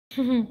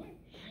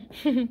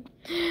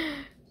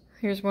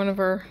Here's one of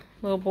our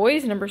little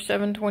boys, number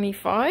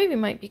 725. He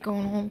might be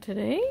going home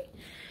today.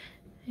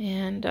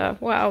 And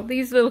wow,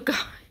 these little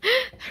guys.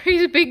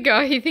 He's a big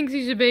guy. He thinks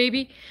he's a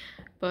baby.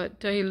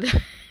 But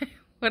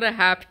what a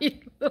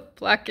happy little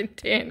black and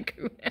tan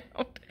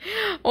coonhound.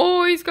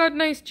 Oh, he's got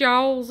nice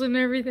jowls and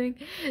everything.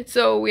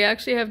 So we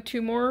actually have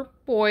two more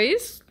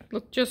boys.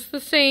 Look just the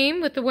same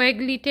with the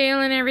waggly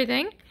tail and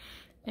everything.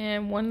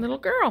 And one little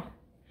girl.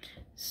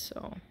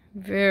 So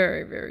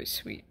very, very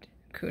sweet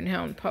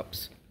coonhound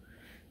pups.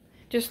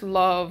 Just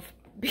love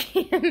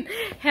being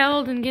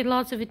held and get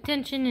lots of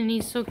attention, and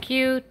he's so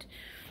cute.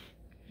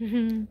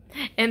 And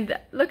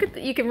look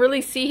at you can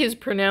really see his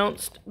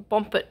pronounced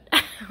bumpet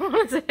on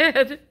his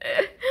head.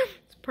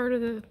 It's part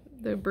of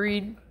the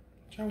breed.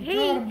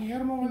 Hey, you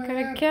got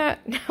a cat.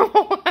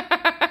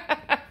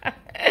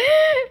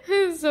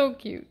 It's so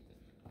cute.